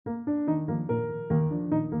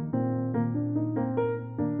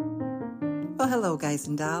hello, guys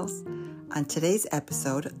and dolls. On today's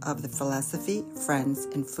episode of the Philosophy, Friends,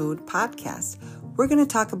 and Food podcast, we're going to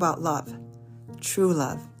talk about love. True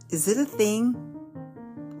love. Is it a thing?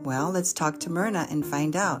 Well, let's talk to Myrna and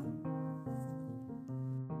find out.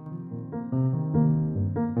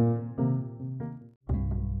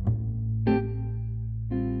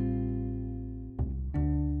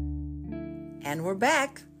 And we're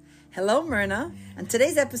back. Hello, Myrna. On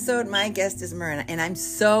today's episode, my guest is Myrna, and I'm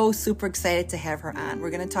so super excited to have her on.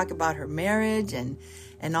 We're going to talk about her marriage and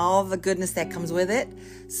all the goodness that comes with it.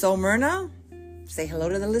 So, Myrna, say hello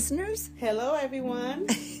to the listeners. Hello, everyone.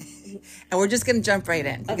 And we're just going to jump right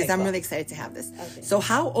in because I'm really excited to have this. Okay. So,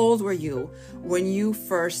 how old were you when you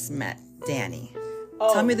first met Danny?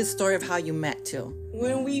 Tell me the story of how you met, too.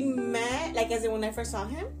 When we met, like as in when I first saw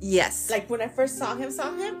him? Yes. Like when I first saw him,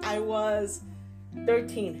 I was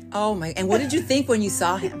 13. Oh my! And what did you think when you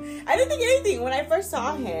saw him? I didn't think anything. When I first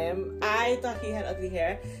saw him, I thought he had ugly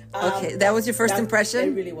hair. Okay, that was your first impression?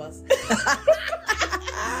 It really was.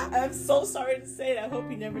 I'm so sorry to say it. I hope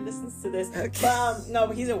he never listens to this. Okay.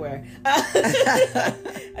 But he's aware.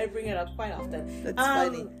 I bring it up quite often. That's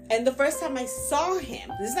funny. And the first time I saw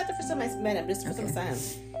him, this is not the first time I met him. This is the first time I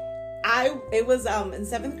saw him. It was in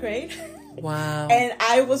 7th grade. Wow. And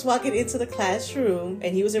I was walking into the classroom,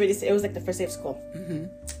 and he was already, it was like the first day of school. Mm-hmm.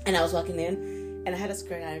 And I was walking in, and I had a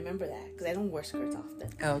skirt. I remember that, because I don't wear skirts often.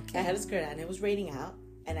 Okay. I had a skirt on, and it was raining out,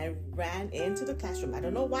 and I ran into the classroom. I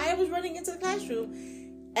don't know why I was running into the classroom,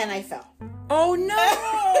 and I fell. Oh, no!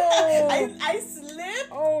 I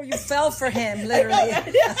slipped. Oh, you fell for him, literally.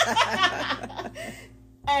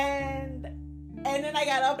 And then I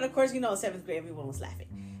got up, and of course, 7th grade, everyone was laughing.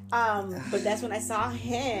 But that's when I saw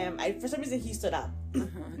him. For some reason, he stood up.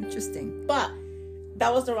 Interesting. But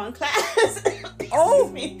that was the wrong class.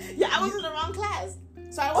 Oh, yeah, I was in the wrong class,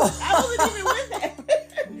 so I wasn't even with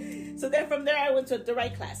him. So then from there, I went to the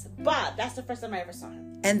right class. But that's the first time I ever saw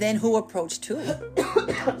him. And then who approached who?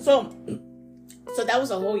 So that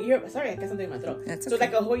was a whole year. Sorry, I got something in my throat. That's okay. So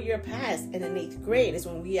like a whole year passed, and in 8th grade is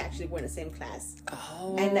when we actually were in the same class.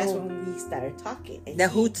 Oh. And that's when we started talking. And now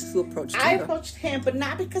who approached him? I approached him, but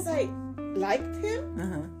not because I liked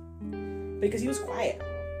him. Because he was quiet.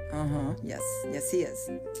 Yes, he is.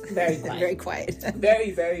 Very quiet. Very quiet.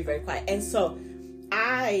 Very, very, very quiet. And so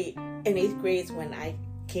in 8th grade, when I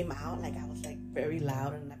came out, like I was like very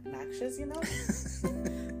loud and obnoxious,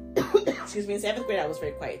 Excuse me. In 7th grade, I was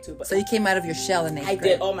very quiet too. But so you came out of your shell in 8th grade. I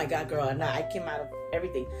did. Oh my God, girl! I came out of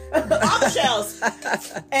everything, all the shells.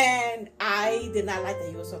 And I did not like that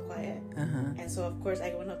he was so quiet. And so of course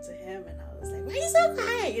I went up to him and I was like, "Why are you so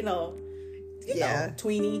quiet?" You know,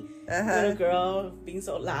 tweeny little girl being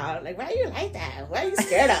so loud. Like, why are you like that? What are you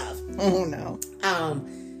scared of? Oh no.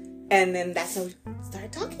 And then that's how we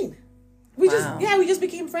started talking. We just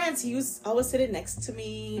became friends. He was always sitting next to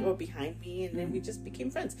me or behind me, and then we just became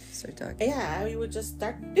friends. Started talking. Yeah, we would just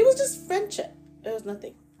start. It was just friendship. It was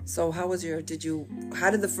nothing. So how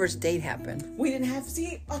did the first date happen? We didn't have,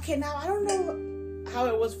 now I don't know how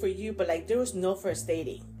it was for you, but like there was no first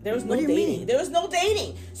dating. There was no dating. Mean? There was no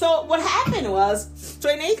dating. So what happened was,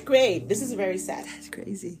 in 8th grade, this is very sad. That's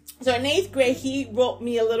crazy. So in 8th grade, he wrote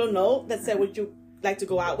me a little note that said, "Would you like to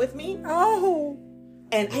go out with me?" Oh.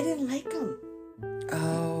 And I didn't like him.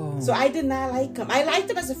 Oh. So I did not like him. I liked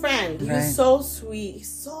him as a friend. He was so sweet.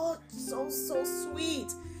 So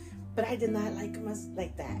sweet. But I did not like him as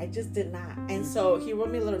like that. I just did not. And so he wrote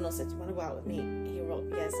me a little note, said, "You want to go out with me?" And he wrote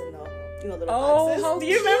yes and no. Little boxes. How do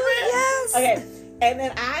you remember it? Yes. Okay. And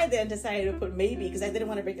then I decided to put maybe because I didn't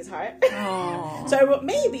want to break his heart. Oh. So I wrote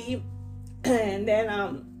maybe. And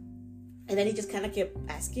then he just kind of kept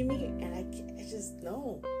asking me, and I just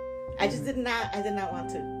no. I did not want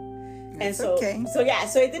to. That's so okay. So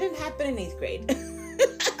it didn't happen in 8th grade.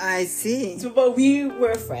 I see. So, but we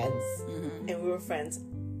were friends, and we were friends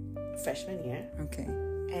freshman year. Okay.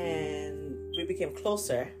 And we became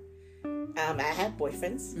closer. I had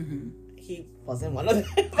boyfriends. He wasn't one of them.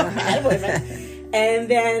 I had a boyfriend. And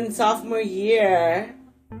then sophomore year,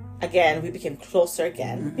 again, we became closer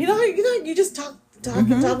again. You just talk.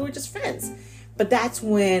 We were just friends. But that's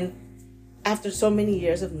when, after so many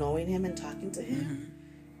years of knowing him and talking to him,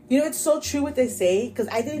 it's so true what they say, because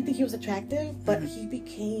I didn't think he was attractive, but he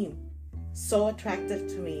became so attractive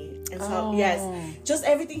to me. And so, yes, just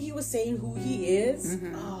everything he was saying, who he is,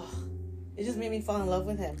 it just made me fall in love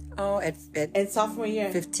with him. Oh, at sophomore year.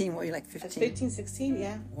 15, were you like 15? 15, 16,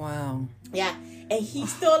 yeah. Wow. Yeah, and he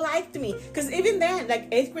still liked me. Because even then, like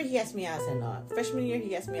 8th grade, he asked me out, I said no. Freshman year,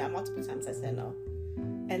 he asked me out multiple times, I said no.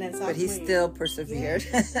 And then sophomore But he still persevered.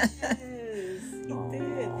 Yes, he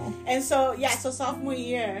did. And so, so sophomore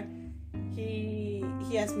year, he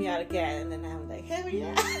he asked me out again, and then I'm like, hell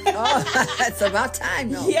yeah. Oh, it's about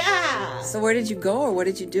time, no? Yeah. So where did you go, or what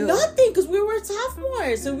did you do? Nothing, because we were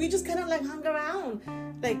sophomores, so we just kind of like hung around,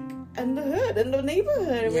 like in the hood, in the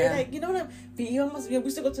neighborhood. And we were like, you know what? We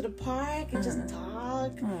used to go to the park and just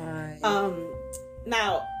talk.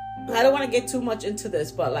 Now, I don't want to get too much into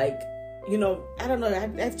this, but like, you know, I don't know.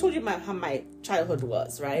 I've told you how my childhood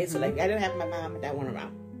was, right? So like, I didn't have my mom and dad weren't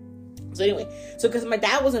around. So anyway, because my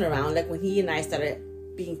dad wasn't around, like when he and I started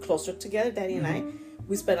being closer together, Daddy and I,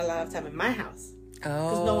 we spent a lot of time in my house.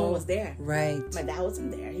 Because no one was there. Right. My dad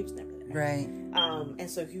wasn't there. He was never there. Right. And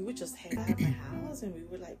so he would just hang out at my house, and we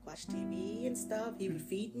would like watch TV and stuff. He would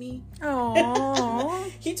feed me.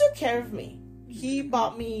 Oh. He took care of me. He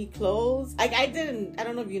bought me clothes. Like I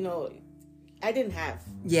don't know if you know, I didn't have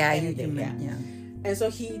anything. Yeah. And so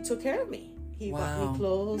he took care of me. He bought me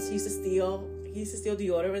clothes. He used to steal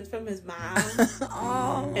deodorant from his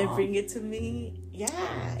mom and bring it to me.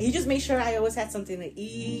 Yeah. He just made sure I always had something to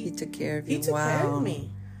eat. He took care of you. He took care of me.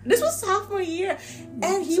 This was sophomore year.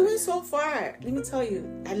 And he went so far. Let me tell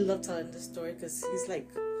you, I love telling this story because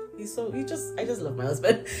I just love my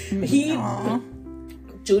husband. He,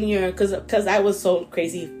 junior, because I was so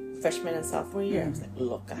crazy freshman and sophomore year, I was like,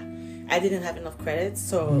 look, I didn't have enough credits.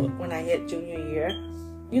 So when I hit junior year,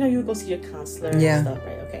 you know, you go see your counselor and stuff,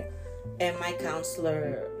 right? Okay. And my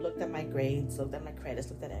counselor looked at my grades, looked at my credits,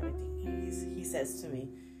 looked at everything. He says to me,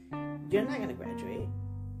 you're not going to graduate.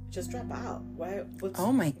 Just drop out.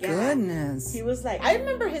 Oh my goodness. He was like, I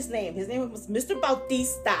remember his name. His name was Mr.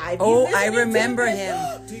 Bautista. I remember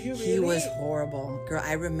him. Do you really? He was horrible. Girl,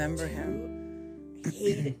 I remember him.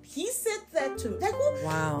 Hated. He said that to me. Like, well,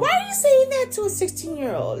 wow. Why are you saying that to a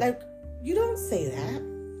 16-year-old? Like, you don't say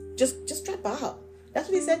that. Just drop out. That's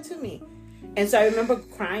what he said to me. And so I remember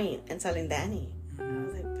crying and telling Danny. I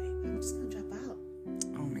was like, babe, I'm just going to drop out.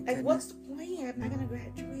 Oh my goodness. Like, what's the point? I'm not going to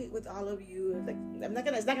graduate with all of you. Like,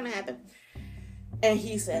 it's not going to happen. And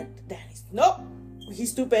he said, Danny's, nope.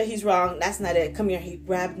 He's stupid. He's wrong. That's not it. Come here. He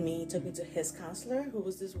grabbed me, took me to his counselor, who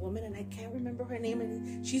was this woman, and I can't remember her name.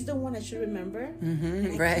 And she's the one I should remember.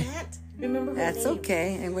 I can't remember her name. That's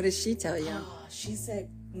okay. And what did she tell you? She said,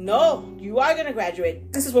 no, you are going to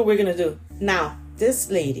graduate. This is what we're going to do. Now, this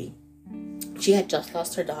lady, she had just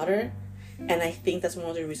lost her daughter. And I think that's one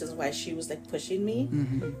of the reasons why she was like pushing me.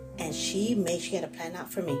 And she had a plan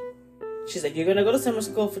out for me. She's like, you're going to go to summer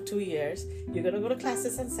school for 2 years. You're going to go to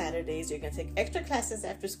classes on Saturdays. You're going to take extra classes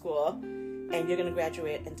after school. And you're going to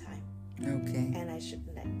graduate in time. Okay. And I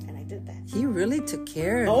did that. He really took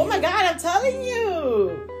care of you. Oh my God, I'm telling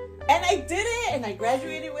you. And I did it. And I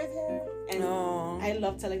graduated with him. And I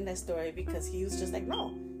love telling that story because he was just like,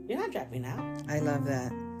 no, you're not dropping out. I love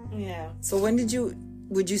that. Yeah. So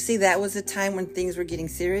would you say that was a time when things were getting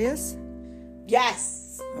serious?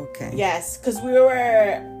 Yes. Okay. Yes. Because we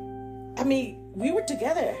were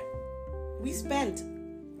together. We spent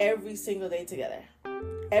every single day together.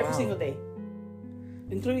 Every single day.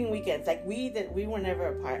 Including weekends. Like we were never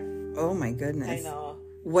apart. Oh my goodness. I know.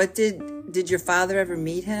 What did your father ever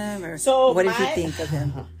meet him, or what did you think of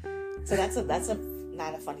him? So that's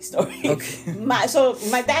not a funny story. Okay. My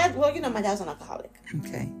dad, well, you know, my dad was an alcoholic.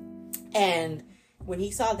 Okay. And when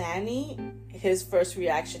he saw Danny, his first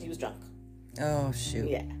reaction, he was drunk. Oh shoot.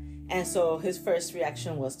 Yeah. And so his first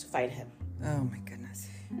reaction was to fight him. Oh my goodness.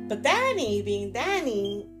 But Danny, being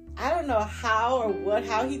Danny, I don't know how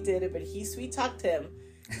he did it, but he sweet talked him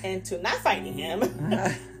into not fighting him.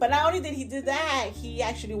 But not only did he do that, he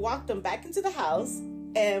actually walked him back into the house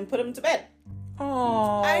and put him to bed.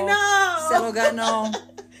 Oh, I know. Se lo ganó.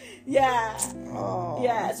 Yeah. Oh.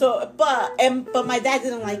 Yeah. So, but my dad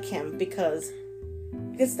didn't like him because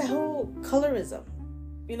it's the whole colorism.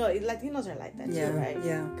 You know, Latinos are like that too, right?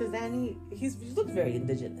 Yeah. Because Danny, he looks very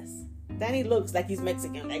indigenous. Danny looks like he's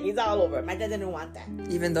Mexican. Like he's all over. My dad didn't want that.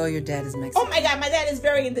 Even though your dad is Mexican. Oh my God, my dad is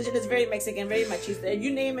very indigenous, very Mexican, very much. He's there.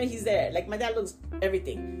 You name it, he's there. Like my dad looks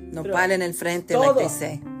everything. Nopal en el frente, like they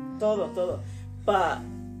say. Todo. But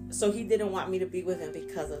so he didn't want me to be with him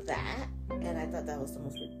because of that, and I thought that was the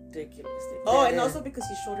most ridiculous thing. And also because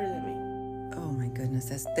he's shorter than me. Oh my goodness,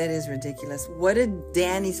 that is ridiculous. What did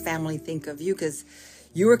Danny's family think of you? Because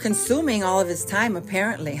you were consuming all of his time,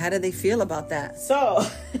 apparently. How did they feel about that? So,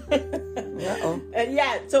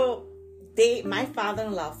 and so my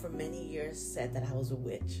father-in-law for many years said that I was a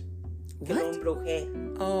witch. What? Que lo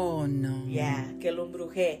embrujé. Oh no. Yeah, que lo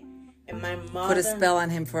embrujé. And my mother put a spell on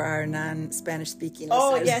him for our non-Spanish speaking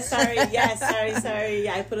listeners. Yes, sorry.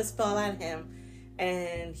 Yeah, I put a spell on him,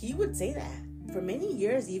 and he would say that for many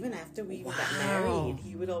years, even after we got married.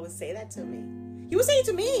 He would always say that to me. He would say it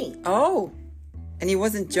to me. Oh. And he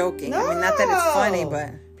wasn't joking. I mean, not that it's funny,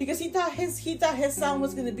 but because he thought his son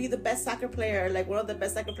was gonna be the best soccer player, like one of the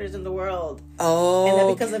best soccer players in the world. oh, And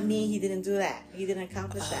then because of me, he didn't do that. He didn't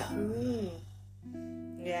accomplish that.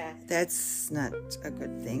 Yeah. that's not a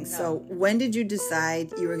good thing. So when did you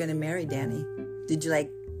decide you were going to marry Danny? Did you like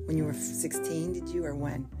when you were 16? Did you or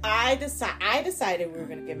when? I decided we were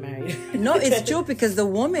gonna get married. No, it's true because the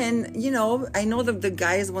woman, you know, I know the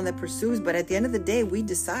guy is the one that pursues, but at the end of the day, we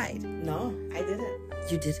decide. No, I didn't.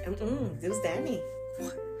 You did, It was Danny.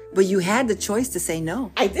 but you had the choice to say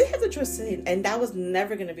no. I did have the choice to say, and that was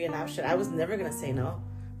never gonna be an option. I was never gonna say no.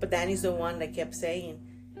 But Danny's the one that kept saying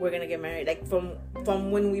we're gonna get married. Like from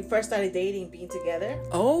when we first started dating, being together.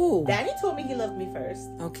 Oh, Danny told me he loved me first.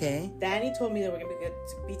 okay. Danny told me that we're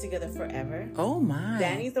gonna be together forever. Oh my.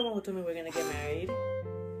 Danny's the one who told me we're gonna get married.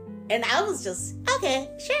 And I was just, okay,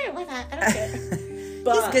 sure, why not? I don't care.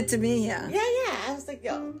 But He's good to me, yeah. Yeah. I was like,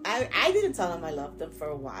 yo, I didn't tell him I loved him for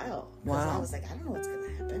a while. 'Cause Wow. I was like, I don't know what's gonna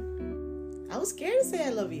happen. I was scared to say I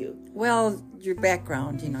love you. Well, your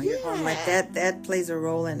background, you know, your home like that plays a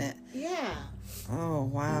role in it. Yeah. Oh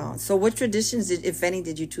wow. So what traditions did, if any,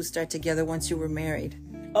 did you two start together once you were married?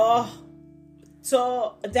 Oh,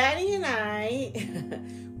 so Danny and I,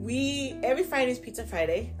 every Friday is Pizza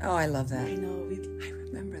Friday. Oh, I love that. I know. I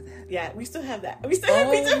remember that. Yeah, we still have that. We still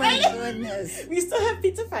have Pizza Oh my Friday. goodness. We still have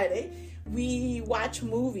Pizza Friday. We watch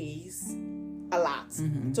movies a lot.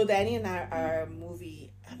 So Danny and I are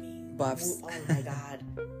movie, Buffs. Oh my God.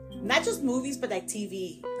 Not just movies, but like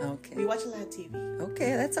TV. We Okay. watch a lot of TV.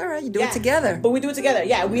 Okay, that's all right. You do it together. But we do it together.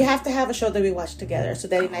 Yeah, we have to have a show that we watch together. So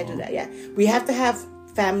Danny and I do that. Yeah. We have to have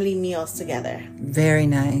family meals together. Very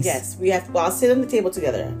nice. Yes, we have. Well, I'll sit on the table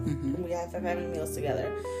together. We have family meals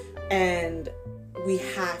together, and we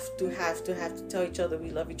have to tell each other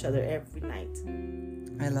we love each other every night.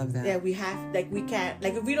 I love that. Yeah, we have. Like we can't.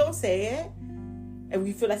 Like if we don't say it, and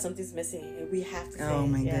we feel like something's missing, we have to say it. Oh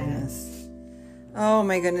my Yeah. goodness. Oh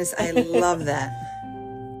my goodness. I love that.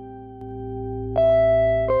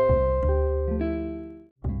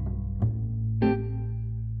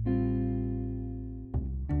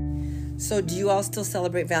 So do you all still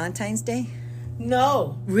celebrate Valentine's Day?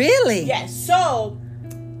 No. Really? Yes. So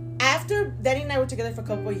after Danny and I were together for a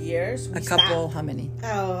couple of years, we A couple, stopped. how many?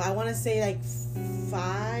 Oh, I want to say like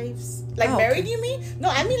 5. Like Oh, married, okay. you mean? No,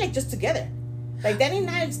 I mean like just together. Like Danny and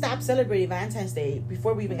I stopped celebrating Valentine's Day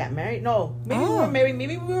before we even got married. No, maybe we Oh. were married.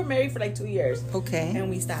 Maybe we were married for like 2 years, Okay. and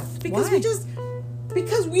we stopped because Why?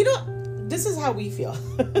 because we don't. This is how we feel.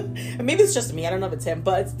 And maybe it's just me. I don't know if it's him,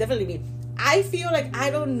 but it's definitely me. I feel like I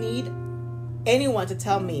don't need anyone to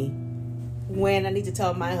tell me when I need to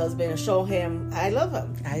tell my husband and show him I love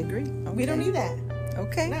him. I agree. We don't need that.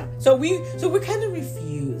 Okay. No. So we kind of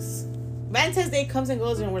refuse. Valentine's Day comes and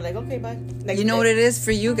goes, and we're like, okay, bye. Like, You know what it is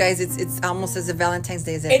for you guys? It's almost as if Valentine's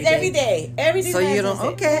Day is every It's every day. Every day. So you don't.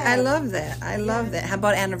 Valentine's Day. Okay, Yeah. I love that. I love that. How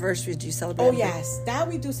about anniversaries? Do you celebrate? Oh yes, that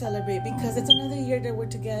we do celebrate because it's another year that we're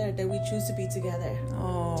together, that we choose to be together.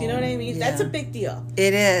 Oh, Do you know what I mean? yeah. That's a big deal.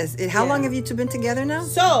 It is. How Yeah. long have you two been together now?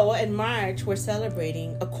 So in March we're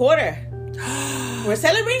celebrating a quarter. We're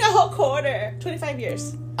celebrating a whole quarter. 25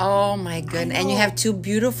 years. Oh my goodness! And you have two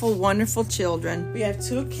beautiful, wonderful children We have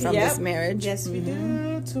 2 kids from this marriage. Yes, we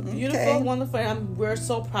do. 2 beautiful, Okay. wonderful. And we're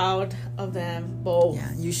so proud of them both. Yeah,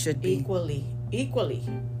 you should be. Equally.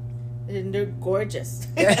 And they're gorgeous.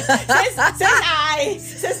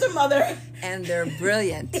 says the mother. And they're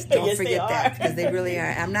brilliant. Don't Yes, they forget that are. because they really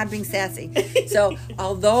are. I'm not being sassy. So,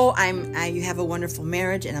 although you have a wonderful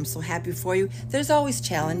marriage, and I'm so happy for you, there's always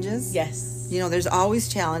challenges. Yes. You know, there's always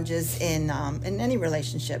challenges in any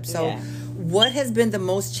relationship. So, Yeah. what has been the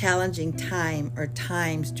most challenging time or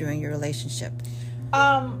times during your relationship?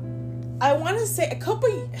 I want to say a couple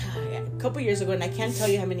years ago, and I can't tell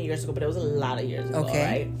you how many years ago, but it was a lot of years ago, Okay.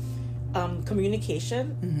 right?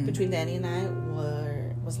 Communication between Danny and I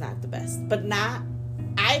was not the best, but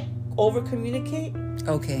I over communicate,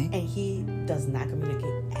 Okay. and he does not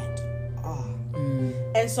communicate at all.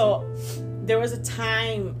 And so there was a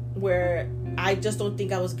time where I just don't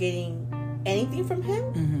think I was getting anything from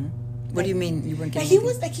him. What do you mean you weren't Like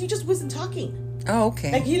getting? he just wasn't talking. Oh,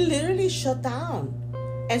 okay. Like he literally shut down.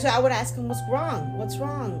 And so I would ask him, what's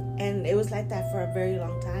wrong? And it was like that for a very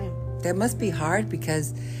long time. That must be hard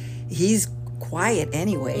because he's quiet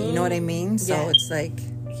anyway. You know what I mean? So Yeah. it's like,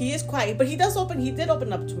 He is quiet, but he did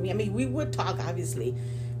open up to me. I mean, we would talk, obviously.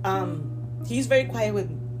 He's very quiet with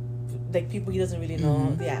like people he doesn't really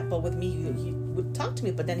know. Yeah, but with me, he would talk to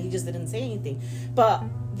me, but then he just didn't say anything. But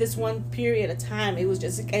this one period of time, it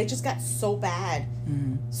just got so bad.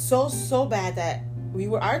 So bad that we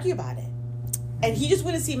would argue about it. And he just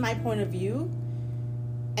wouldn't see my point of view.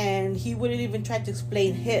 And and he wouldn't even try to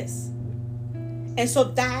explain his. And so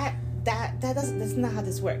that's not how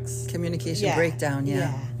this works. Communication breakdown,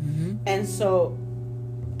 yeah. Mm-hmm. And so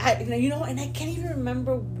and I can't even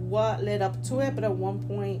remember what led up to it, but at one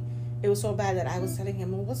point it was so bad that I was telling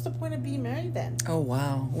him, well, what's the point of being married then? Oh,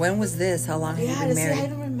 wow. When was this? How long have you been married? I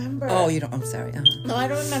don't remember. Oh, you don't. I'm sorry. No, I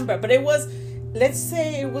don't remember. But it was, let's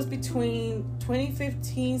say it was between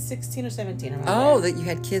 2015, 16, or 17. That you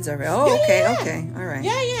had kids already. Oh, yeah, okay, okay. All right.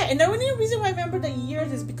 Yeah. And the only reason why I remember the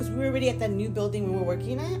years is because we were already at that new building we were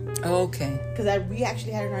working at. Oh, okay. Because we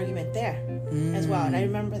actually had an argument there as well. And I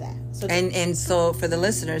remember that. So and so for the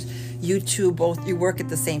listeners, you two you work at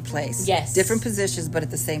the same place. Yes. Different positions, but at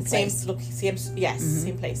the same place.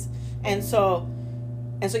 Same place. And so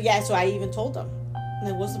I even told them,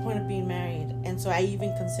 like, what's the point of being married? And so I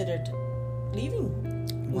even considered leaving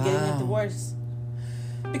and getting a divorce.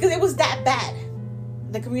 Because it was that bad.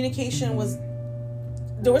 The communication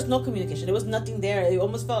there was no communication. There was nothing there. It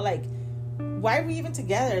almost felt like, why are we even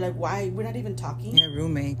together? Like, why? We're not even talking. Yeah,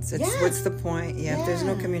 roommates. What's the point? Yeah, if there's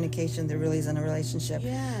no communication, there really isn't a relationship.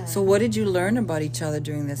 Yeah. So what did you learn about each other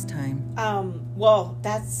during this time? Well,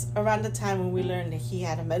 that's around the time when we learned that he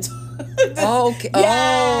had a mental Oh, okay.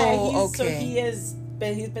 Yeah. Okay.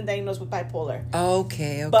 So he's been diagnosed with bipolar.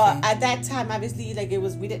 Okay. But at that time, obviously, like,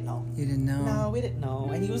 we didn't know. You didn't know? No, we didn't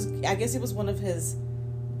know. And I guess it was one of his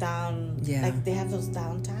down, like, they have those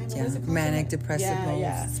down times. Yeah, manic, depressive modes.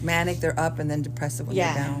 Yeah. It's manic, they're up, and then depressive when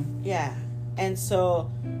they're down. Yeah. And so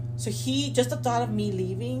he, just the thought of me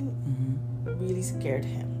leaving really scared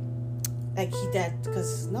him. Like,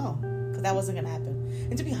 because that wasn't going to happen.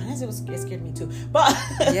 And to be honest, it scared me too. But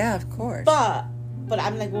yeah, of course. But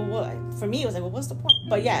I'm like, well, what? For me, it was like, well, what's the point?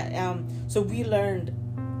 But yeah, so we learned,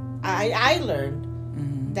 I learned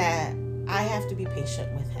that I have to be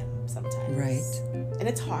patient with him sometimes. Right. And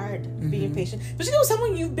it's hard being patient. Especially with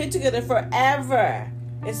someone you've been together forever.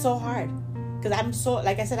 It's so hard. Because I'm so,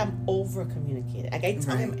 like I said, I'm over-communicated. Like, I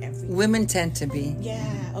tell him everything. Women tend to be.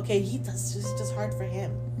 Yeah. Okay, he does. It's just hard for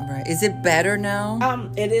him. Right. Is it better now?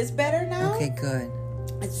 It is better now. Okay, good.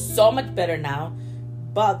 It's so much better now.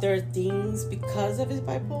 But there are things, because of his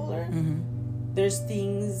bipolar, there's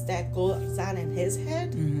things that goes on in his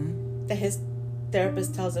head that his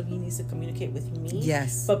therapist tells him he needs to communicate with me.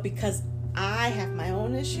 Yes. But because I have my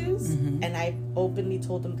own issues, and I openly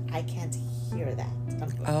told him I can't hear that.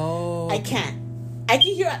 I can't. I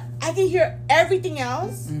can hear everything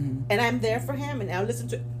else, and I'm there for him, and I'll listen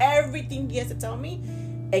to everything he has to tell me,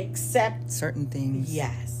 except certain things.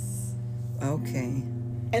 Yes. Okay.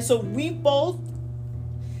 And so we both.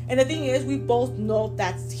 And the thing is, we both know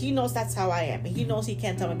he knows that's how I am. And he knows he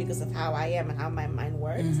can't tell me because of how I am and how my mind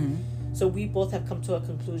works. So we both have come to a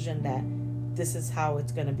conclusion that this is how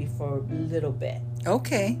it's going to be for a little bit.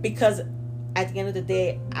 Okay. Because at the end of the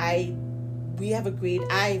day, I've agreed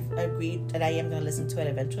that I am going to listen to it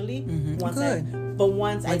eventually.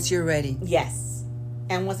 Once you're ready. Yes.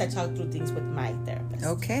 And once I talk through things with my therapist.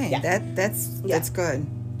 Okay. Yeah. That's good.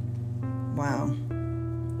 Wow.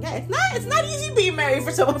 Yeah, it's not easy being married for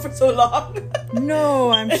someone for so long. No,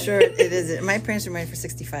 I'm sure it isn't. My parents were married for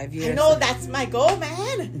 65 years. I know, that's my goal,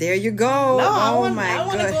 man. There you go. No, I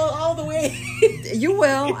want to go all the way. You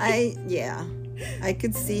will. I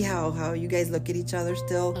could see how you guys look at each other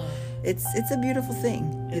still. It's a beautiful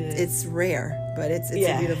thing. It's rare, but it's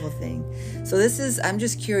a beautiful thing. So I'm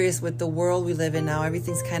just curious, with the world we live in now,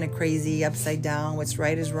 everything's kind of crazy, upside down. What's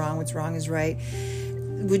right is wrong. What's wrong is right.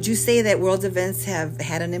 Would you say that world events have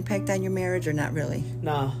had an impact on your marriage, or not really?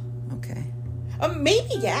 No. Okay.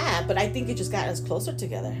 Maybe, yeah, but I think it just got us closer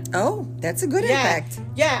together. Oh, that's a good impact.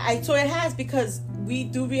 Yeah, so it has, because we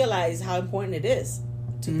do realize how important it is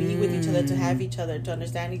to be with each other, to have each other, to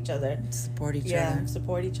understand each other. Support each other. Yeah,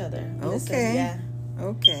 support each other. Okay. Listen, yeah.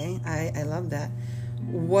 Okay. I love that.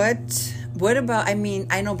 What about, I mean,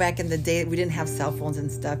 I know back in the day we didn't have cell phones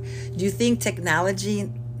and stuff. Do you think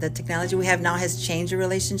the technology we have now has changed a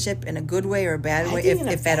relationship in a good way or a bad way,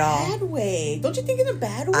 if at all? In a bad way. Don't you think in a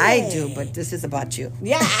bad way? I do, but this is about you.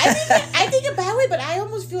 Yeah, I think a bad way, but I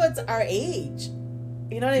almost feel it's our age.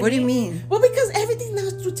 You know what I mean? What do you mean? Well, because everything now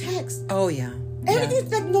is through text. Oh, yeah.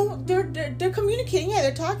 Everything's like, they're communicating. Yeah,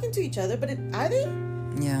 they're talking to each other, but are they?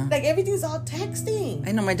 Yeah. Like, everything's all texting.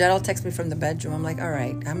 I know, my dad will text me from the bedroom. I'm like, all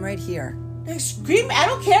right, I'm right here. Like, scream, I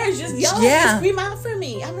don't care. Just yell at me, scream out for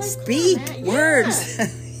me. I'm like, speak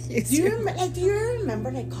words. Do you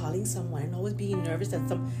remember like calling someone and always being nervous that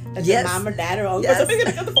your mom or dad or uncle or somebody's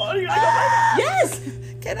gonna get the phone? And you're like, oh, yes.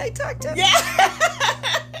 Can I talk to him? Yeah.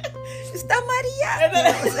 Está Maria.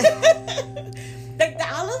 Like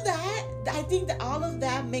all of that, I think that all of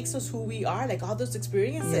that makes us who we are. Like all those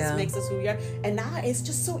experiences makes us who we are. And now it's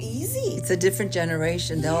just so easy. It's a different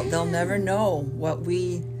generation. They'll never know what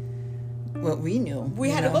we knew. We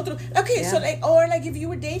had to go through. Okay, so like if you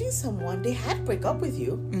were dating someone, they had to break up with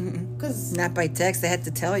you. Because not by text, they had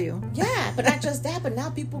to tell you. Yeah, but not just that, but now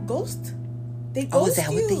people ghost. They ghost is that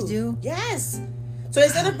you. what they do? Yes. So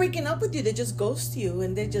instead of breaking up with you, they just ghost you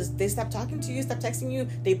and they stop talking to you, stop texting you,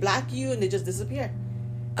 they block you, and they just disappear.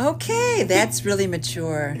 Okay, that's really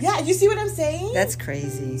mature. Yeah, you see what I'm saying? That's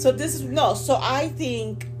crazy. So so I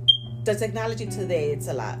think the technology today, it's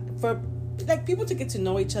a lot for like people to get to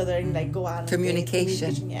know each other and like go out and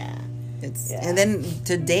communication. Yeah. And then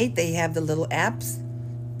to date, they have the little apps,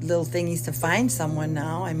 little thingies to find someone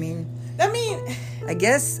now. I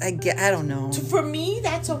guess I don't know. For me,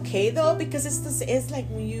 that's okay though, because it's like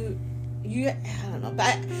when you I don't know,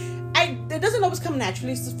 but it doesn't always come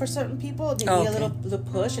naturally for certain people. They need a little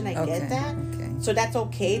push, and I get that. Okay. So that's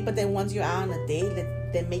okay. But then once you're out on a date,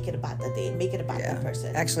 then make it about the date. Make it about that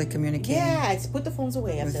person. Actually communicate. Yeah, it's put the phones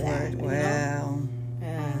away after that. Well,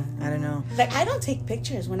 I don't know. Like I don't take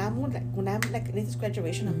pictures when I'm like in this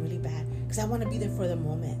graduation. I'm really bad because I want to be there for the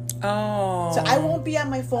moment. Oh. So I won't be on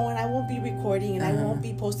my phone. I won't be recording, and I won't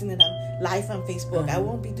be posting it on live on Facebook. I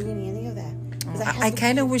won't be doing any of that. I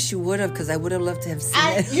kind of wish you would have, because I would have loved to have seen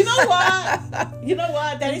it. You know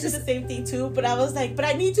what? That is the same thing too. But I was like, but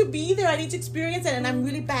I need to be there. I need to experience it, and I'm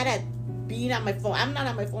really bad at being on my phone. I'm not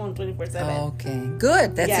on my phone 24/7. Okay,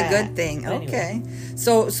 good. That's a good thing. Okay,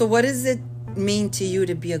 so what does it mean to you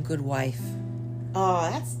to be a good wife?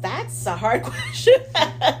 Oh, that's a hard question.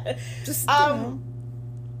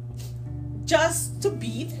 Just to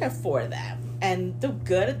be there for them. And the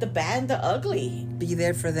good, the bad, and the ugly. Be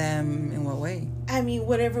there for them in what way? I mean,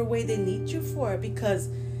 whatever way they need you for. Because,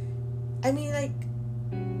 I mean, like,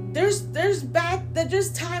 there's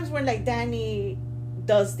times when, like, Danny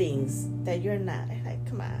does things that you're not. Like,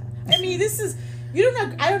 come on. I mean,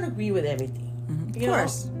 I don't agree with everything. Of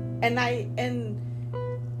course.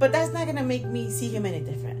 But that's not going to make me see him any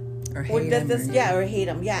different. Or hate him. Or hate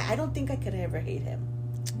him. Yeah, I don't think I could ever hate him.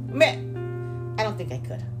 I don't think I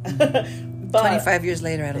could. But 25 years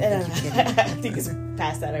later, I don't think you can. I think it's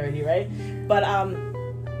past that already, right? But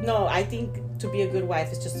no, I think to be a good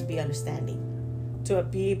wife is just to be understanding, to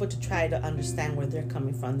be able to try to understand where they're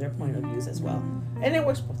coming from, their point of views as well, and it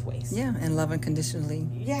works both ways. Yeah, and love unconditionally.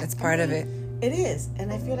 Yeah, that's part of it. It is,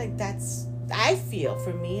 and I feel like I feel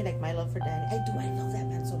for me, like my love for Danny, I love that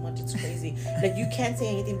man so much, it's crazy. Like you can't say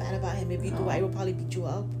anything bad about him. If you do, I will probably beat you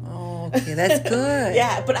up. Oh, okay, that's good.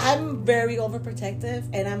 Yeah, but I'm very overprotective,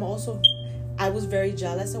 and I was very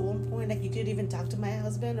jealous at one point. Like you could even talk to my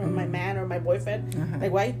husband or my man or my boyfriend.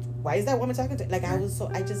 Like why is that woman talking to? Like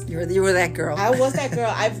you were that girl. I was that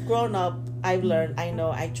girl. I've grown up. I've learned. I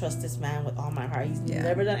know. I trust this man with all my heart. He's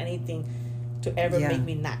never done anything to ever make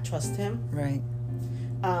me not trust him. Right.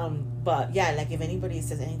 But yeah, like if anybody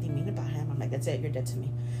says anything mean about him, I'm like, that's it. You're dead to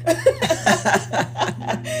me.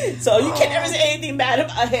 So you can't ever say anything bad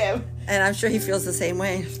about him. And I'm sure he feels the same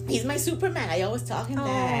way. He's my Superman. I always tell him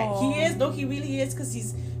that. He is. No, he really is, because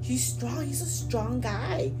he's strong. He's a strong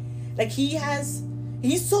guy. Like he's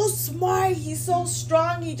so smart. He's so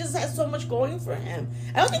strong. He just has so much going for him.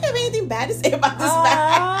 I don't think I have anything bad to say about this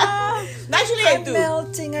man. Naturally, I do. I'm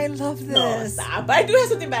melting. I love this. No, stop. But I do have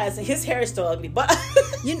something bad to say. His hair is still ugly, but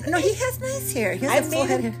he has nice hair. He has a full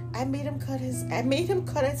head hair. I made him cut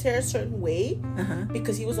his hair a certain way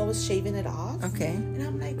because he was always shaving it off. Okay. And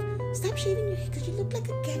I'm like, stop shaving your hair because you look like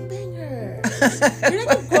a gangbanger. You're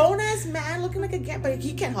like a grown ass man looking like a gangbanger.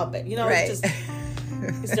 He can't help it, right. Just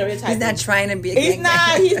stereotyping. He's not trying to be a gangbanger. He's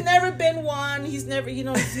not. He's never been one. He's never.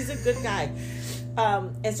 He's a good guy.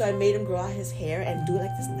 And so I made him grow out his hair and do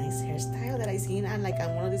like this nice hairstyle that I seen on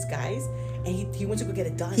one of these guys. And he went to go get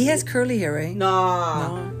it done. He has curly hair, right?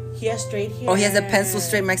 No. He has straight hair. Oh, he has a pencil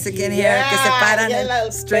straight Mexican hair que se paran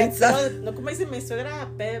and straights up. No, como dice mi suegra,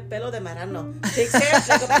 pelo de marrano. Pig's hair.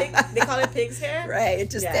 They call it pig's hair. Right. It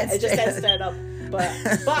just stands straight up. But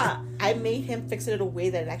I made him fix it in a way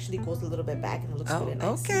that it actually goes a little bit back and it looks really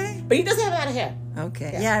nice. Okay. But he doesn't have a lot of hair.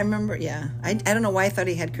 Okay. Yeah, I remember. Yeah. I don't know why I thought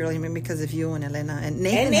he had curly hair, maybe because of you and Elena. And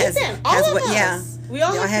Nathan all of us. Yeah. We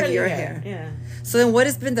all have curly your hair. Yeah. So then what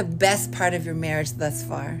has been the best part of your marriage thus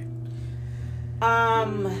far?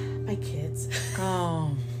 My kids.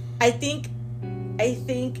 Oh. I think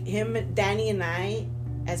him, Danny, and I,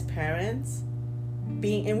 as parents, and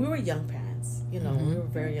we were young parents, we were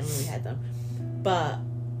very young when we had them, but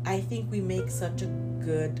I think we make such a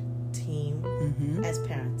good team as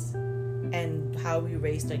parents, and how we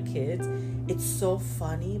raised our kids. It's so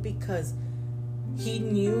funny because he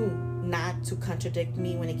knew not to contradict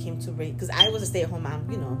me when it came to race, because I was a stay-at-home mom,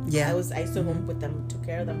 you know. Yeah. I stayed home with them, took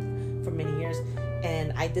care of them for many years,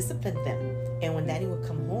 and I disciplined them. And when Danny would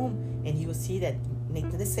come home and he would see that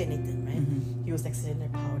Nathan, let's say Nathan, right? He was like sitting there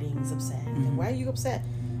pouting, he's upset. Like, why are you upset?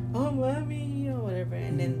 Oh, mommy, or whatever.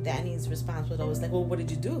 And then Danny's response was always like, well, what did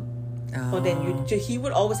you do? Oh. Well, then he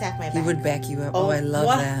would always have my back. He would back you up. Oh, I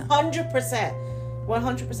love that.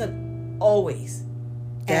 100%, always.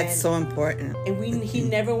 That's so important. And he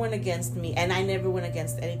never went against me, and I never went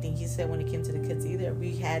against anything he said when it came to the kids either.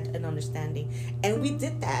 We had an understanding, and we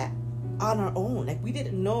did that on our own. Like, we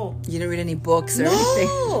didn't know. You didn't read any books or anything?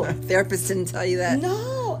 Therapist didn't tell you that?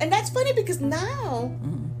 No. And that's funny because now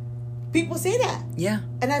people say that. Yeah.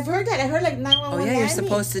 And I've heard that. I heard like 911. Oh, yeah, you're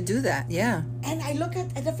supposed to do that. Yeah. And I look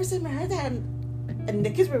at the first time I heard that, and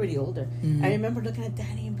the kids were already older. I remember looking at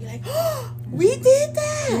Danny and be like, oh, we did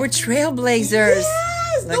that. We were trailblazers.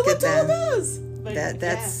 Yes. Look no one at that. told us. But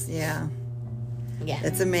That's, yeah. Yeah.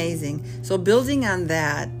 That's amazing. So building on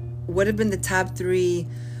that, what have been the top 3,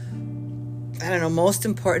 I don't know, most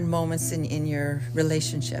important moments in your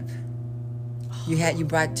relationship? You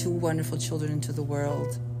brought 2 wonderful children into the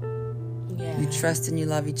world. Yeah. You trust and you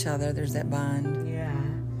love each other. There's that bond. Yeah.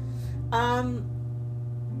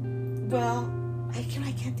 Well, I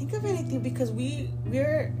can't think of anything because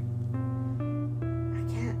we're.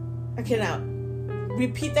 I cannot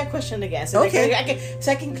repeat that question again. So okay.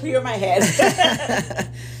 I can clear my head.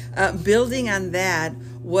 Building on that,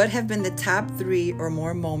 what have been the top 3 or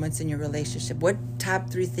more moments in your relationship? What top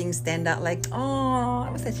 3 things stand out? Like, oh,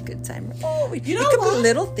 it was such a good time. Oh, you know it could what? be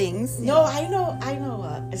little things. No, I know.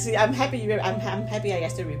 See, I'm happy. I'm happy. I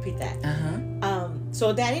asked to repeat that.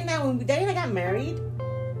 So Danny and I, when Danny and I got married,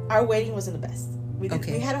 our wedding wasn't the best. We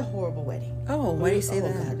had a horrible wedding. Oh, why do you say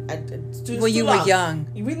that? God. Well, you were young.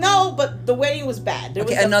 We know, but the wedding was bad. There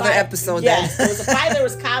was another episode. Yes, there was a fire. There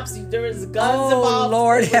was cops. There was guns involved. Oh,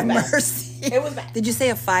 Lord have mercy. It was bad. Did you say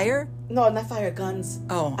a fire? No, not fire. Guns.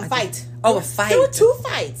 Oh, a fight. A fight. There were 2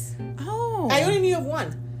 fights. Oh, I only knew of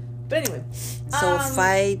one. But anyway. So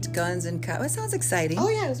fight, guns, and cops. That sounds exciting. Oh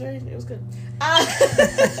yeah, it was good.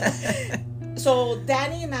 So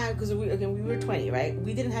Danny and I, because we were 20, right?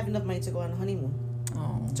 We didn't have enough money to go on a honeymoon.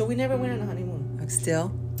 Oh. So we never went on a honeymoon.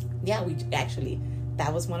 Still? Yeah,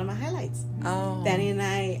 that was one of my highlights. Oh. Danny and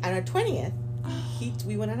I, on our 20th,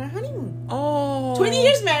 we went on our honeymoon. Oh. 20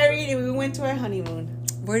 years married, and we went to our honeymoon.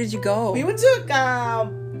 Where did you go? We went to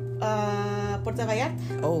Puerto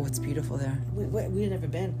Vallarta. Oh, it's beautiful there. We'd never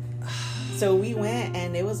been. So we went,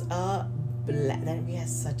 and it was we had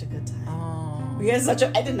such a good time. Oh. I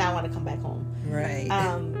did not want to come back home. Right.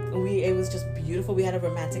 It was just beautiful. We had a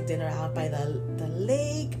romantic dinner out by the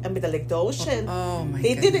lake. The ocean. Oh my god.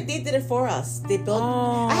 They did it for us. They built.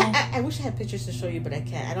 Oh. I wish I had pictures to show you, but I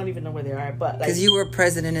can't. I don't even know where they are. But because you were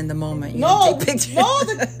president in the moment. You no, take pictures. No.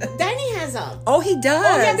 Danny has them. Oh, he does.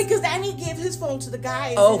 Oh yeah, because Danny gave his phone to the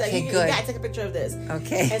guy. Okay, good. You gotta take a picture of this.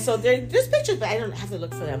 Okay. And so there's pictures, but I don't have to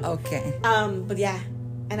look for them. Okay. But yeah,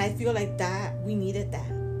 and I feel like that we needed that,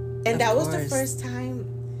 and that was the first time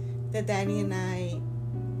that Danny and I.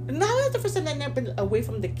 Not the first time that I've been away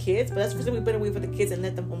from the kids, but that's the first time we've been away from the kids and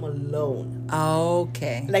let them home alone.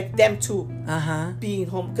 Okay. Like them too. Uh-huh. Being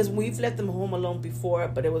home. Because we've let them home alone before,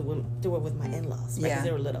 but it was when they were with my in-laws. Right? Because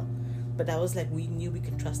they were little. But that was like, we knew we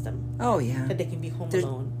could trust them. Oh, yeah. That they can be home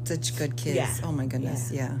alone. Such good kids. Yeah. Oh, my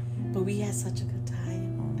goodness. Yeah. But we had such a good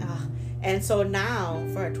time. And so now,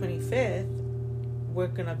 for our 25th, we're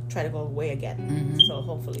going to try to go away again. Mm-hmm. So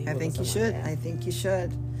hopefully. I think you should. I think you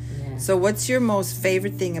should. Yeah. So what's your most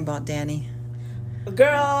favorite thing about Danny?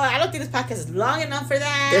 Girl, I don't think this podcast is long enough for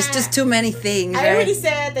that. There's just too many things. I already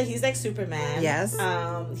said that he's like Superman. Yes.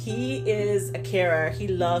 He is a carer. He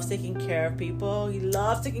loves taking care of people. He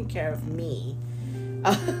loves taking care of me.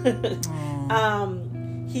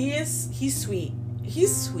 He's sweet.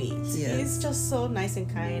 He's sweet. Yes. He's just so nice and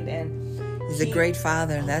kind, and he's a great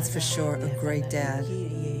father. That's for sure. Definitely. A great dad. He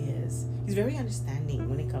is. He's very understanding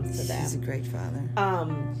when it comes to that. He's a great father.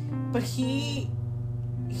 But he's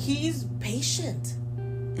patient.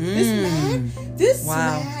 This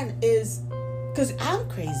man is, because I'm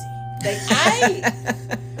crazy. Like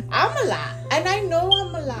I'm a lot, and I know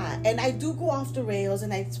I'm a lot, and I do go off the rails,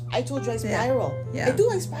 and I told you I spiral. Yeah. I do.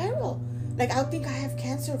 I spiral. Like I think I have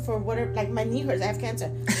cancer for whatever. Like my knee hurts. I have cancer,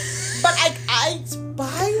 but I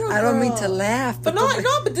spiral. I don't mean to laugh, but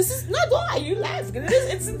but this is not why you laugh.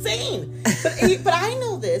 It's insane. But I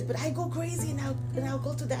know this. But I go crazy, and I'll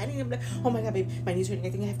go to Danny and I'm like, oh my god, babe, my knee's hurting. I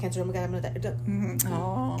think I have cancer. Oh my god, I'm gonna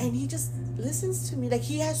die. And he just listens to me. Like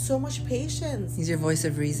he has so much patience. He's your voice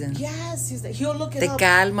of reason. Yes, he's like, he'll look it up. Te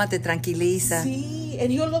calma, te tranquiliza. Sí, and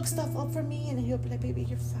he'll look stuff up for me, and he'll be like, baby,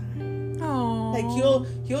 you're fine. Oh. Like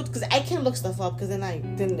he'll because I can't look stuff up because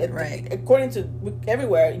Right. according to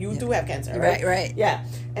everywhere you do have cancer, right? Right. Yeah,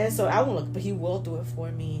 and so I won't look, but he will do it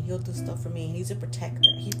for me. He'll do stuff for me. He's a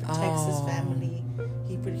protector. He protects his family.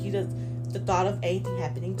 He does the thought of anything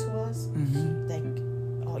happening to us. Like,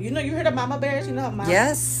 you heard of Mama Bears? You know how Mama?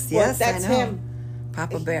 Yes, That's I know. him.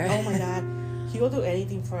 Papa Bear. Oh my God, he'll do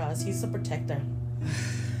anything for us. He's a protector.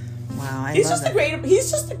 Wow, He's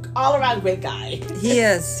just an all around great guy. He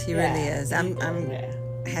is. He really Yeah. is. I'm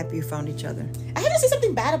happy you found each other. I have to say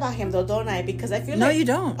something bad about him though, don't I? Because I feel No, like you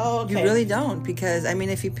don't. Oh, okay. You really don't. Because I mean,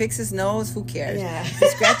 if he picks his nose, who cares? Yeah. If he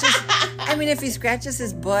scratches. I mean, if he scratches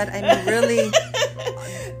his butt, I mean, really,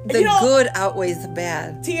 the You know, good outweighs the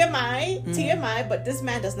bad. TMI, but this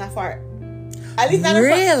man does not fart. At least not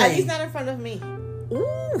in front of me.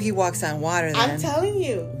 Ooh, he walks on water. Then I'm telling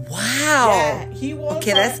you. Wow. Yeah, he won't.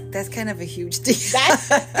 Okay, fart. that's kind of a huge deal.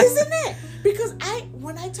 Isn't it? Because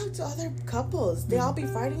when I talk to other couples, they all be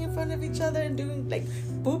farting in front of each other and doing like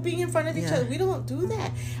pooping in front of each other. We don't do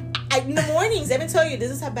that. In the mornings, let me tell you, this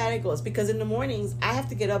is how bad it goes. Because in the mornings, I have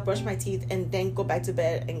to get up, brush my teeth, and then go back to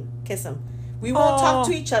bed and kiss him. We won't talk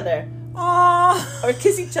to each other or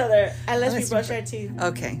kiss each other unless we brush our teeth.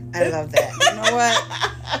 Okay, I love that. You know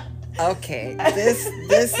what? Okay, this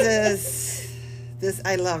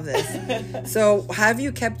I love this. So, have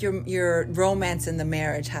you kept your romance in the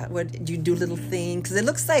marriage? What do you do? Little things? Because it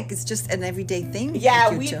looks like it's just an everyday thing. Yeah,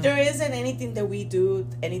 there isn't anything that we do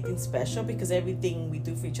anything special because everything we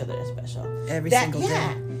do for each other is special. Every single day.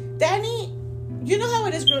 Yeah, Danny, you know how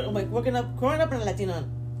it is growing up in a Latino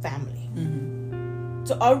family. Mm-hmm.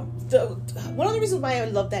 So one of the reasons why I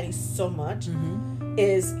love Danny so much. Mm-hmm.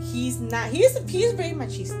 Is he is very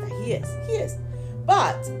machista. He is.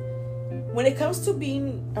 But when it comes to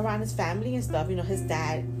being around his family and stuff, his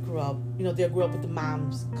dad grew up with the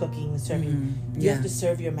moms cooking and serving. Mm-hmm. You have to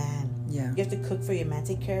serve your man. Yeah. You have to cook for your man,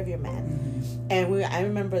 take care of your man. Mm-hmm. And I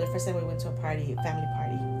remember the first time we went to a family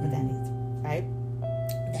party with Danny, right?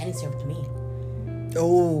 Danny served me.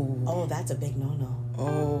 Oh, that's a big no-no.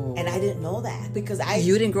 Oh. And I didn't know that because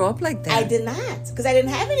You didn't grow up like that. I did not because I didn't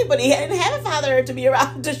have anybody. I didn't have a father to be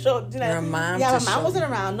around to show. Or a mom. Yeah, my mom wasn't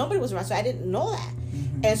around. Nobody was around, so I didn't know that.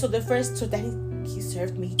 Mm-hmm. And so then he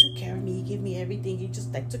served me. He took care of me. He gave me everything. He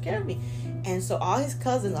just took care of me. And so all his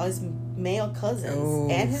cousins, all his male cousins,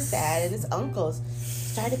 and his dad and his uncles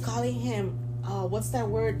started calling him. What's that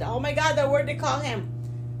word? Oh my God, that word they call him,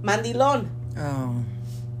 mandilon. Oh.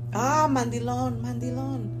 Mandilon.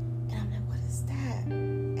 And I'm like, what is that?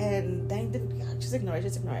 And then just ignore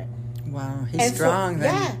it. Wow, he's strong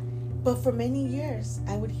then. Yeah, but for many years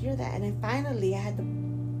I would hear that, and then finally I had the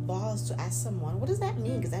balls to ask someone, what does that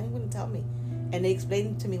mean? Because they wouldn't tell me, and they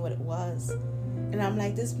explained to me what it was, and I'm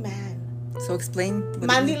like, this man. So explain.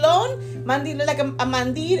 Mandilon, like a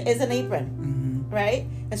mandil is an apron, right?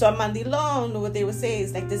 And so a mandilon, what they would say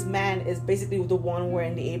is like this man is basically the one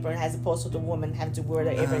wearing the apron as opposed to the woman having to wear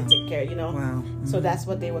the apron and take care, Wow. Mm-hmm. So that's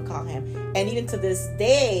what they would call him. And even to this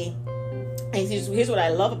day, and here's what I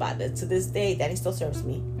love about this. To this day, Danny still serves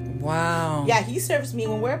me. Wow. Yeah, he serves me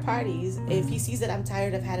when we're at parties. If he sees that I'm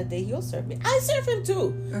tired, I've had a day, he'll serve me. I serve him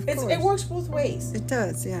too. It works both ways. It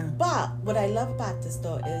does, yeah. But what I love about this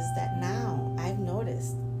though is that now I've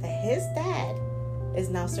noticed that his dad is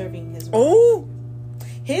now serving his wife. Oh!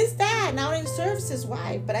 His dad not only serves his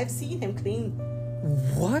wife, but I've seen him clean.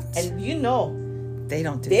 What? And they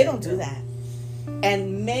don't do that.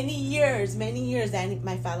 And many years, Danny,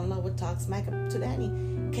 my father-in-law would talk smack to Danny.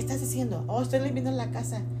 ¿Qué estás haciendo? Oh, estoy limpiando la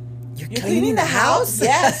casa. You're cleaning the house?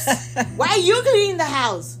 Yes. Why are you cleaning the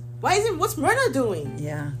house? What's Myrna doing?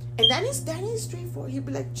 Yeah. And Danny's straightforward. He'd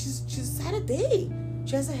be like, she's had a day.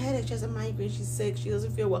 She has a headache. She has a migraine. She's sick. She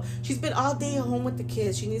doesn't feel well. She's been all day at home with the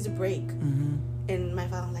kids. She needs a break. Mm-hmm. And my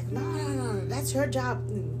father was like, no, that's her job.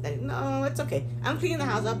 Like, no, it's okay. I'm cleaning the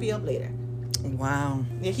house. I'll be up later. Wow.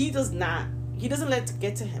 Yeah, he doesn't let it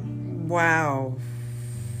get to him. Wow.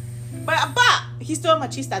 But he's still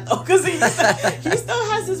machista though, because he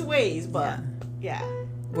still has his ways. But yeah.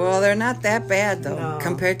 Well, they're not that bad though, No.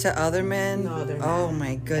 compared to other men. No, they're Oh not.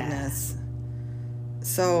 my goodness.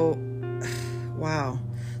 So, wow.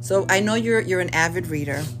 So I know you're an avid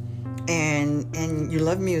reader, and you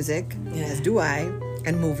love music, as do I,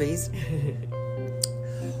 and movies.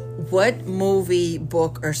 What movie,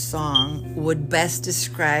 book, or song would best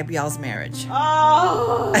describe y'all's marriage?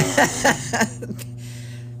 Oh.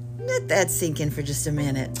 Let that sink in for just a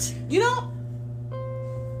minute.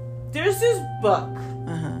 There's this book.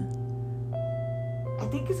 Uh-huh. I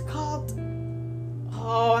think it's called.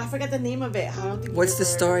 Oh, I forgot the name of it. I don't think. What's the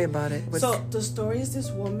story about it? So the story is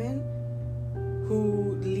this woman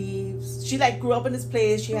who leaves. She like grew up in this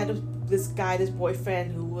place. She had this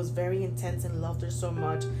boyfriend who was very intense and loved her so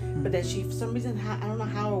much. But then she, for some reason, I don't know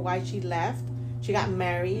how or why she left. She got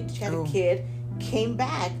married. She had a kid. Came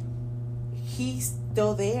back. He's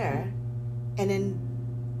still there, and then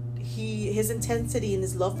his intensity and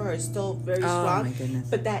his love for her is still very strong. Oh my goodness!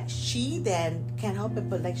 But that she then can't help it,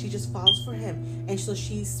 but like she just falls for him, and so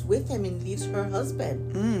she's with him and leaves her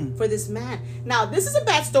husband for this man. Now this is a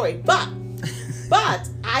bad story, but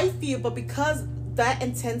I feel, but because that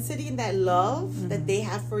intensity and that love that they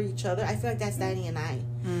have for each other, I feel like that's Danny and I.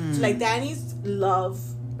 So like Danny's love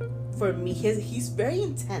for me, he's very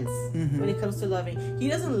intense when it comes to loving. He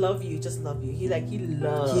doesn't love you, just love you. He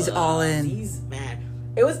loves. He's all in.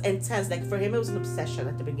 It was intense. Like for him, it was an obsession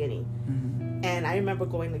at the beginning. And I remember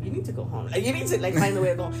going like, you need to go home. Like you need to like find a way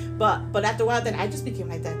to go home. But after a while, then I just became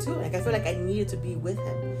like that too. Like I feel like I needed to be with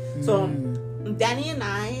him. So Danny and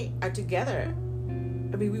I are together.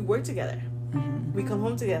 I mean, we work together. We come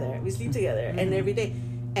home together. We sleep together, and every day,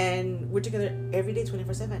 and we're together every day,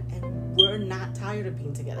 24/7, and we're not tired of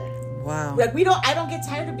being together. Wow. Like I don't get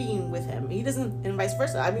tired of being with him. He doesn't, and vice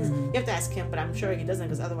versa. I mean, you have to ask him, but I'm sure he doesn't,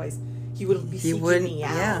 because otherwise he wouldn't be seeking me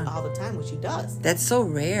out all the time, which he does. That's so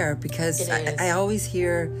rare, because I always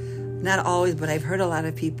hear, not always, but I've heard a lot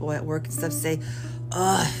of people at work and stuff say,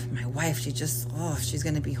 "Oh, my wife, she's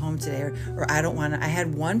going to be home today," or I don't want to. I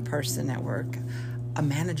had one person at work, a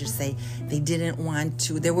manager, say they didn't want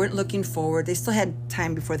to. They weren't looking forward. They still had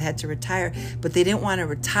time before they had to retire, but they didn't want to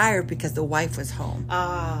retire because the wife was home.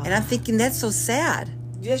 And I'm thinking, that's so sad.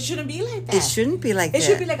 It shouldn't be like that. It shouldn't be like that. It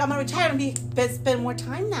should be like, I'm gonna retire and spend more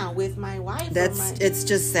time now with my wife. It's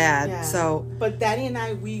just sad. Yeah. So, but Daddy and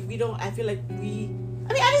I, we don't. I feel like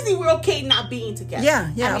obviously we're okay not being together.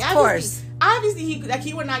 Yeah, of course. Obviously,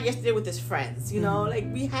 he went out yesterday with his friends. You know, like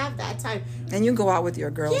we have that time. And you go out with your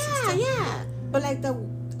girls. Yeah. But like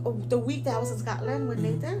the week that I was in Scotland with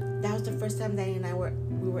Nathan, that was the first time Danny and I were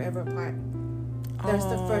ever apart. That was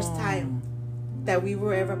the first time that we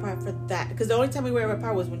were ever apart for that. Because the only time we were ever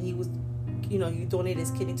apart was when he was, he donated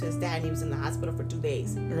his kidney to his dad, and he was in the hospital for 2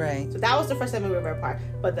 days. Right. So that was the first time we were ever apart.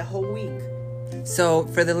 But the whole week. So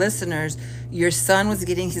for the listeners, your son was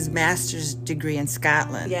getting his master's degree in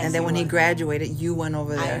Scotland, and then when he graduated, you went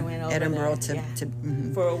over there, Edinburgh,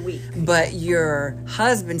 for a week. But your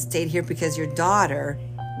husband stayed here because your daughter.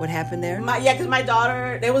 What happened there? Because my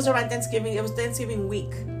daughter, it was around Thanksgiving. It was Thanksgiving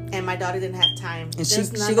week, and my daughter didn't have time. And she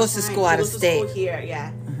goes to school out of state. She goes to school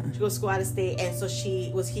here, She goes to school out of state, and so she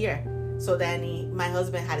was here. So Danny, my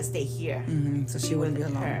husband, had to stay here. So she wouldn't be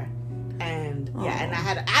alone. Her. And and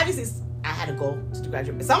I had to go to the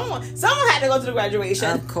graduation. Someone had to go to the graduation.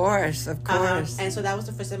 Of course. And so that was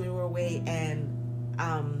the first time we were away, and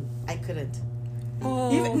I couldn't.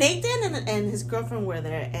 Even Nathan and his girlfriend were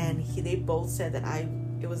there, and they both said that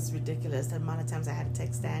it was ridiculous the amount of times I had to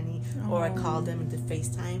text Danny, or I called him and did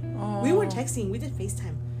FaceTime. We weren't texting, we did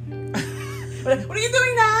FaceTime. What are you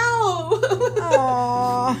doing now?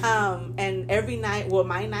 And every night,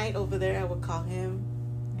 my night over there, I would call him,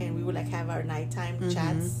 and we would like have our nighttime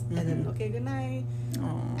chats, and then good night.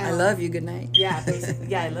 I love you. Good night. Yeah, basically.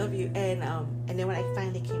 Yeah, I love you. And then when I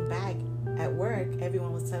finally came back at work,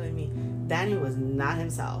 everyone was telling me Danny was not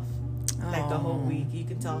himself. Like the whole week, you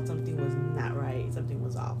could tell something was not right. Something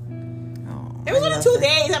was off. It was only 2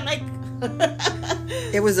 days. I'm like,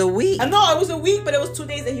 it was a week. No, it was a week, but it was 2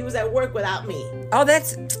 days that he was at work without me. Oh,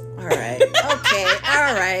 that's all right. Okay,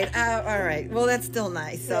 all right. Well, that's still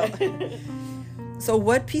nice. So,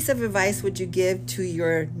 what piece of advice would you give to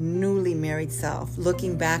your newly married self,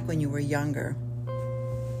 looking back when you were younger?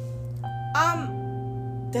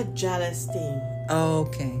 The jealous thing.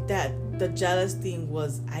 Okay. The jealous thing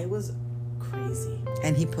was, I was crazy.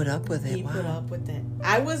 And he put up with it. He put up with it.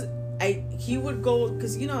 He would go,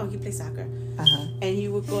 because he plays soccer. And he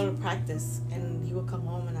would go to practice, and he would come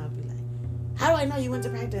home, and I'd be like, how do I know you went to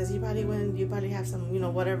practice? You probably have some,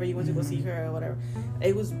 whatever, you went to go see her or whatever.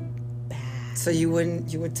 It was bad. So you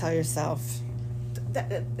would tell yourself,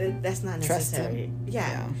 that's not necessary. Trust him.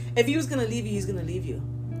 Yeah. If he was going to leave you, he's going to leave you.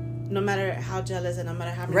 No matter how jealous and no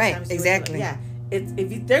matter how many times. Right, exactly.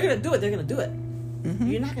 If they're going to do it, they're going to do it.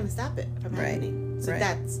 You're not going to stop it from happening. So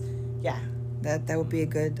that's, That would be a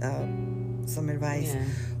good, some advice. Yeah.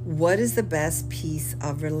 What is the best piece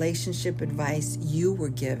of relationship advice you were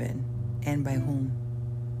given, and by whom,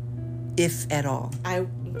 if at all? I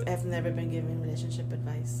have never been given relationship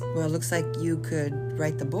advice. Well, it looks like you could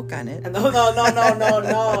write the book on it.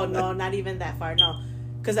 No, not even that far, no.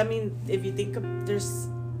 Because, if you think there's...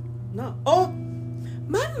 No. Oh,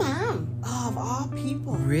 my mom, of all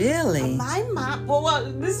people. Really? My mom, well,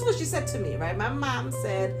 this is what she said to me, right? My mom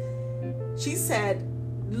said she said,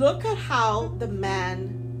 look at how the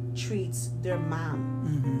man treats their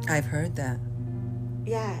mom. I've heard that.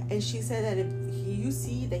 Yeah, and she said that if you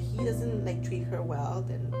see that he doesn't like treat her well,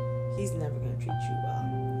 then he's never gonna treat you well.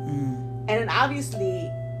 And then obviously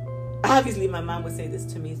my mom would say this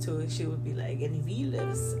to me too. She would be like, and if he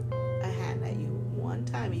lifts a hand at you one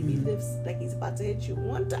time, if he lifts like he's about to hit you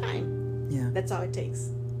one time, Yeah. that's all it takes.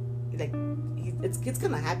 Like it's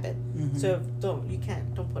gonna happen. So don't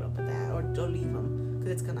put up with that, or don't leave him,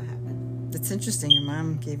 because it's gonna happen. That's interesting. Your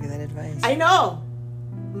mom gave you that advice. I know.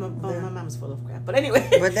 My mom's full of crap, but anyway.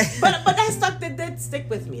 but that did stick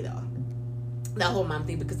with me though. That whole mom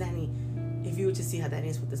thing, because Danny, if you were to see how Danny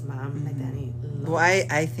is with his mom, like Danny. Well,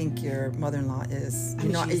 I think your mother-in-law is. I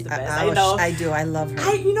mean, she's the best. I know. I do. I love her.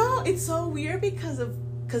 It's so weird because a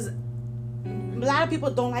lot of people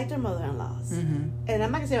don't like their mother-in-laws, and I'm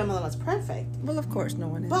not gonna say my mother-in-law's perfect. Well, of course, no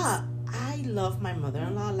one is. But I love my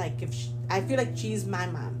mother-in-law. Like I feel like she's my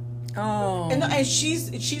mom. Oh. And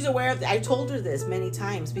she's aware of that. I told her this many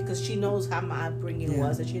times because she knows how my upbringing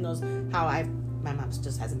was, and she knows how my mom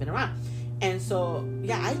just hasn't been around. And so,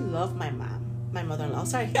 yeah, I love my mother-in-law.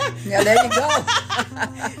 Sorry. Yeah, there you go.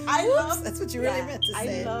 That's what you really meant to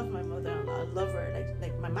say. I love my mother-in-law. I love her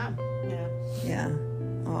like my mom. Yeah. Yeah.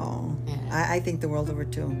 Oh. Yeah. I think the world over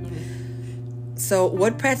too. So,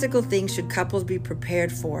 what practical things should couples be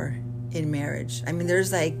prepared for in marriage? I mean,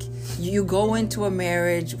 there's like, you go into a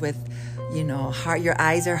marriage with, heart, your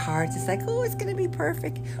eyes are hearts. It's like, oh, it's going to be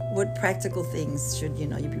perfect. What practical things should, you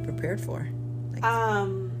be prepared for? Like,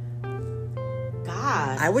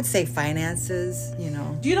 God. I would say finances, Do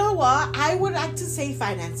you know what? I would like to say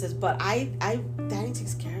finances, but Danny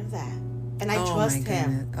takes care of that. And I trust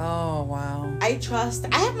him. Oh, wow. I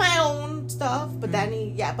have my own stuff, but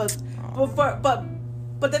Danny, yeah, but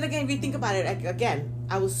then again, if you think about it, again,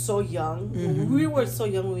 I was so young. We were so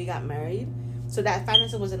young when we got married. So that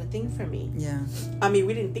finances wasn't a thing for me. Yeah. I mean,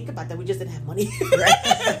 we didn't think about that. We just didn't have money.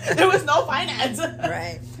 Right. There was no finance.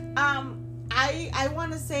 Right. I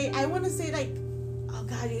want to say like, oh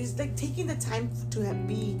God, it's like taking the time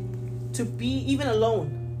to be even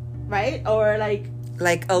alone, right? Or like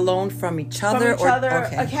alone from each other,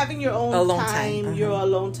 okay. Like having your own alone time. Your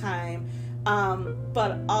alone time.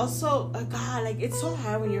 But also, God, like it's so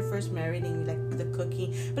hard when you're first married and you like the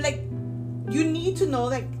cooking. But like, you need to know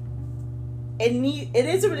like it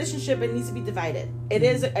is a relationship. It needs to be divided. It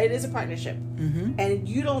is a partnership,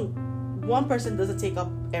 and one person doesn't take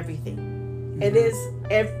up everything.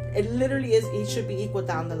 It literally is. It should be equal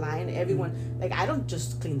down the line. Everyone, like, I don't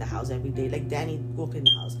just clean the house every day. Like, Danny will clean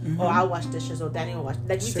the house, or I'll wash dishes, or Danny will wash.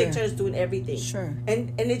 Like, we take turns doing everything. Sure.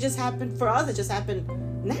 And it just happened for us. It just happened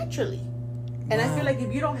naturally. And I feel like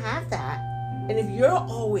if you don't have that, and if you're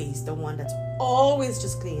always the one that's always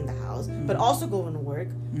just cleaning the house, but also going to work,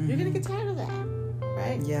 you're gonna get tired of that,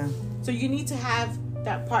 right? Yeah. So you need to have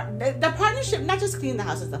that the partnership, not just cleaning the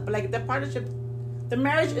house and stuff, but like the partnership. The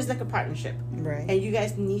marriage is like a partnership. Right. And you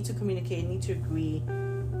guys need to communicate, need to agree,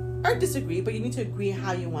 or disagree, but you need to agree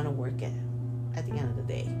how you want to work it at the end of the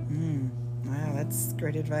day. Wow, that's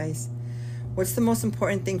great advice. What's the most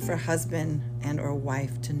important thing for a husband and or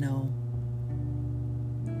wife to know?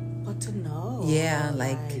 What to know? Yeah,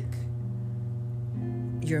 like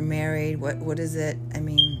you're married. What is it? I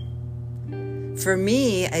mean, for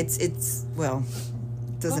me, it's well,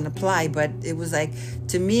 doesn't apply, but it was like,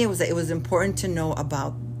 to me, it was important to know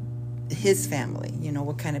about his family,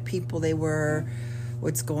 what kind of people they were,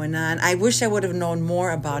 what's going on. I wish I would have known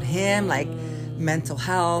more about him, like mental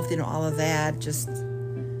health, all of that. Just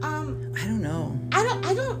I don't know. I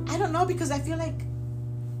don't know, because I feel like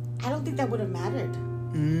I don't think that would have mattered.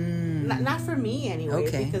 Not for me anyway.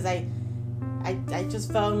 Okay. Because I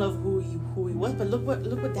just fell in love who he was. But look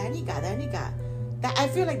what Danny got. I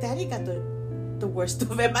feel like Danny got the worst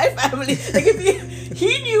of it. My family, like, if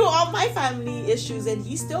he knew all my family issues, and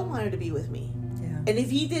he still wanted to be with me. Yeah. And if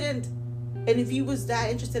he didn't, and if he was that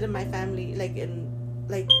interested in my family,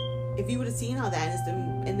 if he would have seen all that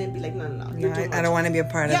and then be like, no, you're too much. I don't want to be a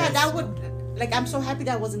part of it. Yeah, that would, like, I'm so happy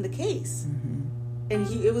that wasn't the case. And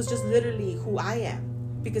it was just literally who I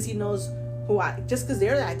am, because he knows just because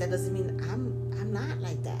they're like that doesn't mean I'm not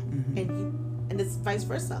like that. And it's vice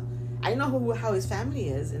versa. I know how his family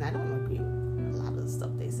is, and I don't agree with a lot of the stuff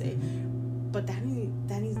they say. But Danny's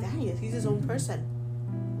Danny. He's his own person,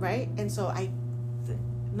 right? And so I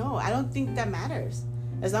don't think that matters,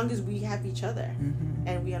 as long as we have each other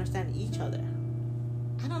and we understand each other.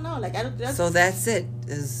 I don't know, like, I don't. So that's it.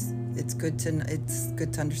 It's good to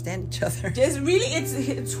understand each other.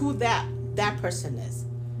 It's who that person is.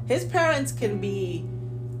 His parents can be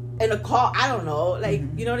in a call. I don't know, like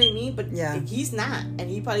Mm-hmm. you know what I mean. But Yeah. he's not, and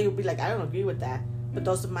he probably would be like, I don't agree with that. But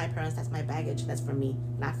those are my parents. That's my baggage. That's for me,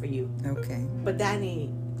 not for you. Okay. But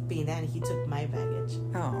Danny, being Danny, he took my baggage.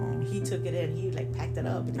 Oh. He took it in. He like packed it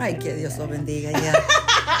up. And he Ay, said, que Dios lo "Yeah." bendiga. Yeah.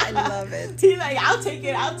 I love it. He like, I'll take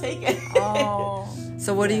it. I'll take it. Oh.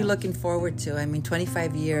 So what are you Yeah. looking forward to? I mean,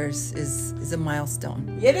 25 years is a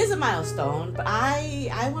milestone. It is a milestone, but I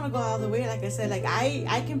want to go all the way. Like I said, like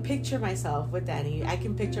I can picture myself with Danny. I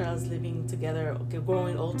can picture us living together,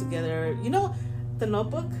 growing old together. You know, The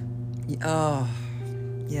Notebook. Oh.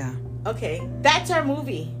 Yeah. Okay, that's our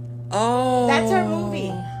movie. Oh. That's our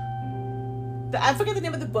movie. I forget the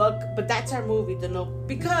name of the book, but that's our movie. The Notebook.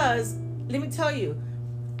 Because let me tell you,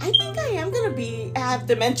 I think I am gonna have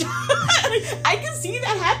dementia. I can see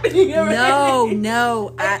that happening already.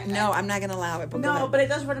 No, I'm not gonna allow it. But go No, ahead. but it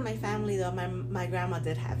does run in my family though. My grandma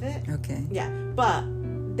did have it. Okay. Yeah, but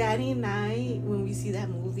Danny and I, when we see that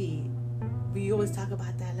movie, we always talk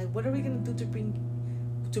about that. Like, what are we gonna do to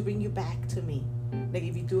bring you back to me? Like,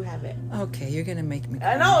 if you do have it. Okay, you're gonna make me.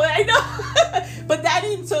 I know. But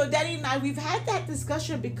Danny and I, we've had that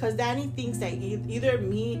discussion because Danny thinks that either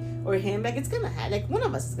me or him, like, it's gonna have, like, one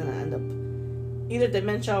of us is gonna end up either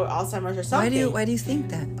dementia or Alzheimer's or something. Why do you think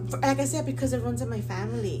that? Like I said, because it runs in my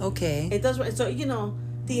family. Okay. It does. So, you know,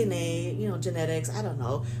 DNA, you know, genetics, I don't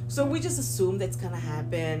know. So we just assume that's going to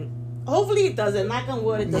happen. Hopefully it doesn't. Knock on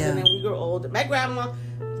wood, it doesn't. Yeah. And we grow old. My grandma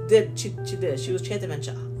she did. She had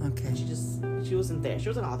dementia. Okay. She wasn't there. She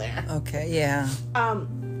wasn't all there. Okay. Yeah.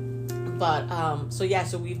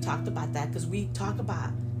 So we've talked about that because we talk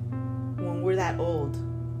about when we're that old,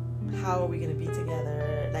 how are we going to be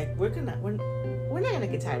together? Like, we're not gonna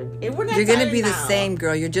get tired. We're not. You're gonna tired be the now. same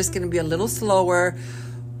girl. You're just gonna be a little slower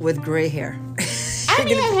with gray hair. I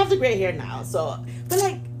mean, I have the gray hair now, so. But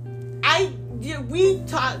like,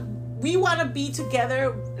 we want to be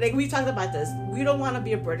together. Like, we talked about this. We don't want to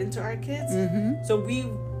be a burden to our kids. Mm-hmm. So we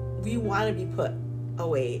want to be put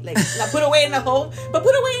away, like not put away in a home, but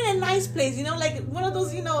put away in a nice place. You know, like one of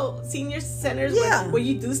those, you know, senior centers where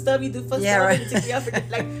you do stuff, you do fun stuff, right. and you take you out.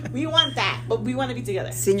 Like, we want that, but we want to be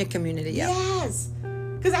together. Senior community. Yeah. Yes.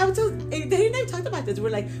 Because I would tell, they and I talked about this. We're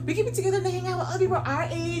like, we can be together and hang out with other people our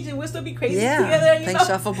age, and we'll still be crazy together. You Playing know?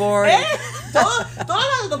 shuffleboard. Toda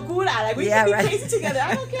la locura. Like, we can be crazy together.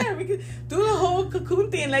 I don't care. We can do the whole cocoon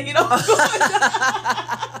thing, like, you know.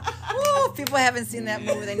 Ooh, people haven't seen that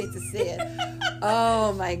movie. They need to see it.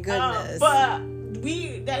 Oh my goodness. But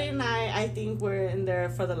Daddy and I think we're in there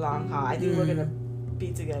for the long haul. I think we're gonna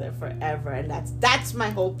be together forever, and that's my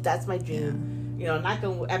hope. That's my dream. You know,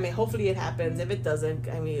 hopefully it happens. If it doesn't,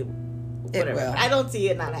 I mean, whatever. It will. I don't see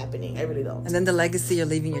it not happening. I really don't. And then the legacy you're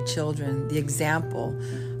leaving your children, the example.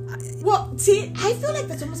 Well, see, I feel like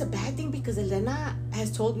that's almost a bad thing because Elena she's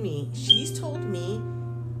told me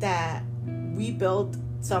that we built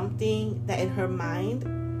something that in her mind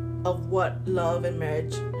of what love and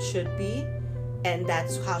marriage should be, and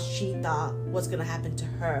that's how she thought was going to happen to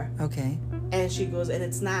her. Okay. And she goes, and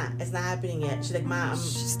it's not happening yet. She's like, Mom,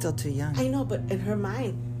 She's still too young. I know, but in her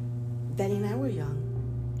mind, Danny and I were young,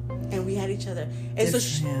 and we had each other, and so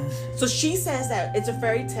she says that it's a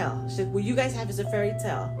fairy tale. She's like, what you guys have is a fairy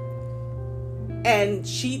tale, and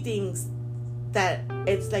she thinks that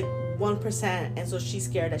it's like 1%, and so she's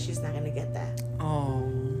scared that she's not gonna get that. Oh,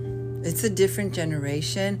 it's a different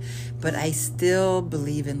generation, but I still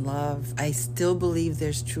believe in love. I still believe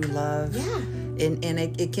there's true love. Yeah. And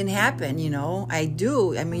it can happen, you know. I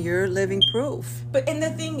do. I mean, you're living proof. But and the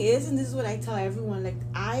thing is, and this is what I tell everyone, like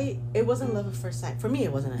it wasn't love at first sight. For me,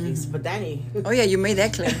 it wasn't at least. But Danny. Oh yeah, you made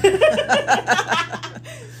that clear.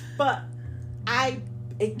 But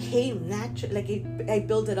it came natural. Like I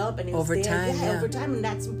built it up, and it was Over there. time, yeah. Over time, and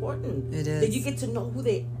that's important. It is. That you get to know who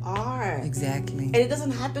they are. Exactly. And it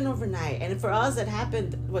doesn't happen overnight. And for us, it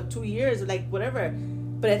happened 2 years, like whatever.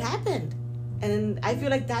 But it happened, and I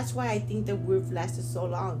feel like that's why I think that we've lasted so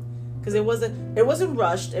long, because it wasn't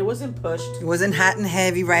rushed, it wasn't pushed. It wasn't hot and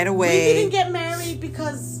heavy right away. We didn't get married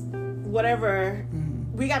because whatever.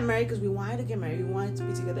 Mm-hmm. We got married because we wanted to get married. We wanted to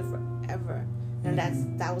be together forever. And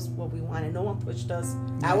that was what we wanted. No one pushed us.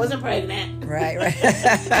 I wasn't pregnant. Right.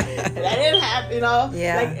 That didn't happen, you know?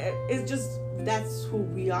 Yeah. Like, it's just, that's who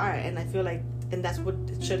we are. And I feel like, and that's what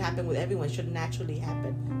should happen with everyone. It should naturally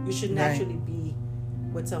happen. You should naturally be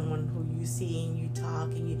with someone who you see and you talk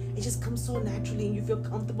and it just comes so naturally and you feel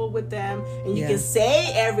comfortable with them and you can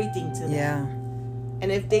say everything to them. Yeah.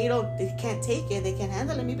 And if they can't take it, they can't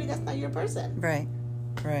handle it, maybe that's not your person. Right.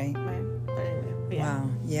 But anyway, yeah. Wow.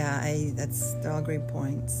 Yeah, that's all great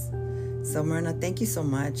points. So Myrna, thank you so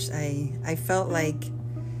much. I felt like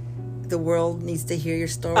the world needs to hear your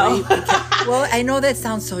story. Oh. Well, I know that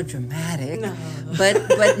sounds so dramatic, No.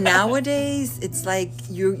 but nowadays it's like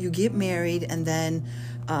you get married and then,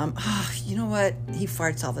 you know what? He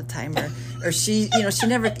farts all the time, or she, she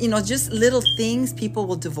never, just little things. People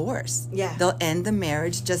will divorce. Yeah. They'll end the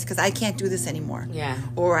marriage just because I can't do this anymore. Yeah.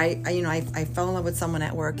 Or I fell in love with someone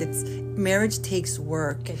at work. Marriage takes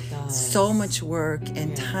work. It does. So much work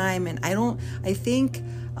and time, and I think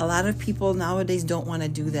a lot of people nowadays don't want to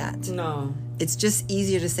do that. No. It's just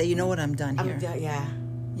easier to say, you know what, I'm done here. Yeah.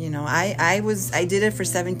 I did it for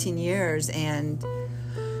 17 years and,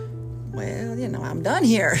 well, I'm done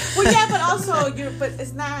here. Well, yeah, but also but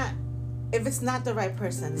it's not, if it's not the right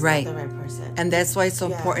person, it's Right. not the right person. And that's why it's so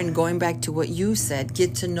Yeah. important, going back to what you said,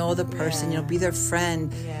 get to know the person, Yeah. be their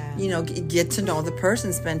friend, Yeah. Get to know the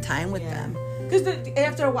person, spend time with them. Because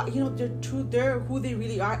after a while, they're who they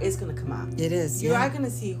really are is going to come out. It is, You yeah. are going to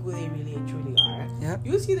see who they really and truly are. Yep.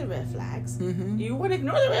 You see the red flags. Mm-hmm. You want to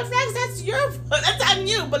ignore the red flags, that's on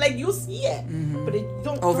you. But like, you see it. Mm-hmm.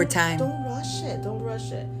 But Over time. Don't rush it. Don't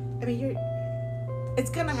rush it. I mean,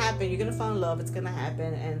 it's going to happen. You're going to fall in love. It's going to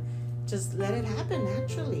happen. And just let it happen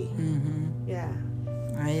naturally. Mm-hmm. Yeah.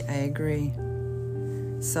 I agree.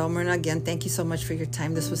 So, Myrna, again, thank you so much for your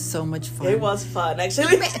time. This was so much fun. It was fun,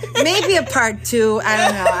 actually. Maybe a part 2. I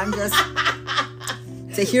don't know. I'm just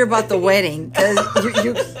to hear about the wedding,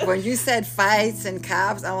 because when you said fights and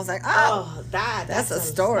cops, I was like, Oh, that's a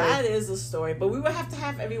story. That is a story. But we would have to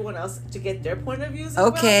have everyone else to get their point of views. As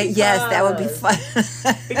okay, well, yes, that would be fun.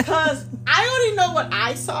 Because I only know what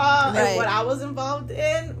I saw Right. and what I was involved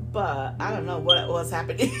in, but I don't know what was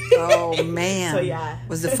happening. Oh man! So yeah,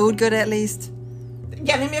 was the food good at least?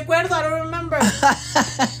 Ya ni me acuerdo. I don't remember.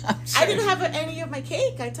 I didn't have any of my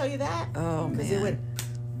cake. I tell you that. Oh Because man! it went.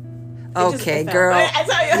 Okay, it fell. girl. I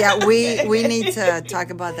tell you. Yeah, we need to talk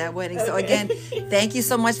about that wedding. So again, thank you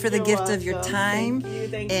so much for the You're gift of your welcome. time.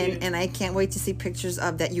 Thank you. And I can't wait to see pictures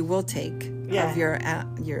of that you will take of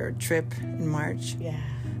your trip in March. Yeah.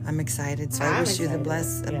 I'm excited. So I I'm wish you the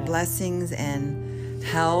excited. blessings and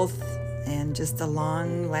health and just a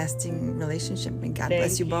long-lasting relationship. And God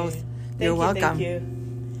bless you both. You're welcome. Thank you.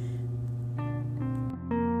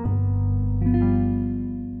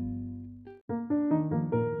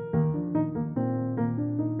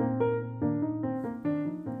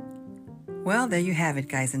 Well, there you have it,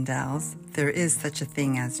 guys and dolls. There is such a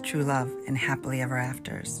thing as true love and happily ever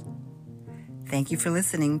afters. Thank you for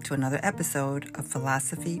listening to another episode of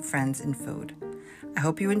Philosophy, Friends, and Food. I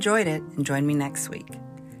hope you enjoyed it and join me next week.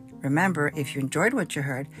 Remember, if you enjoyed what you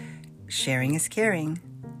heard, sharing is caring.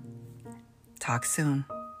 Talk soon.